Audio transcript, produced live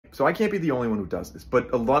So I can't be the only one who does this,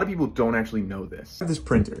 but a lot of people don't actually know this. I have this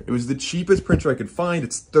printer. It was the cheapest printer I could find.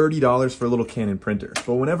 It's $30 for a little Canon printer.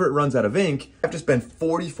 But whenever it runs out of ink, I have to spend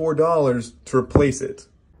 $44 to replace it.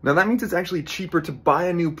 Now that means it's actually cheaper to buy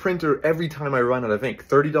a new printer every time I run out of ink.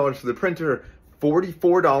 $30 for the printer,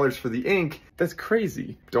 $44 for the ink. That's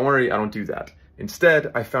crazy. Don't worry, I don't do that.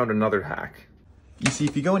 Instead, I found another hack. You see,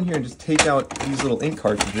 if you go in here and just take out these little ink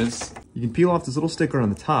cartridges, you can peel off this little sticker on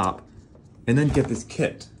the top and then get this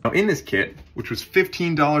kit. Now in this kit, which was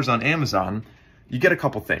 $15 on Amazon, you get a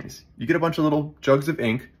couple things. You get a bunch of little jugs of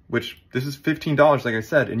ink, which this is $15, like I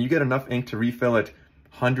said, and you get enough ink to refill it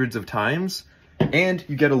hundreds of times, and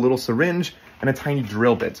you get a little syringe and a tiny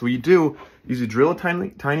drill bit. So what you do is you drill a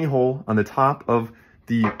tiny hole on the top of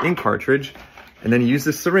the ink cartridge, and then you use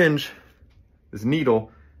this syringe, this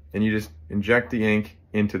needle, and you just inject the ink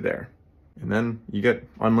into there. And then you get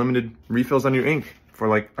unlimited refills on your ink for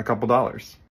like a couple dollars.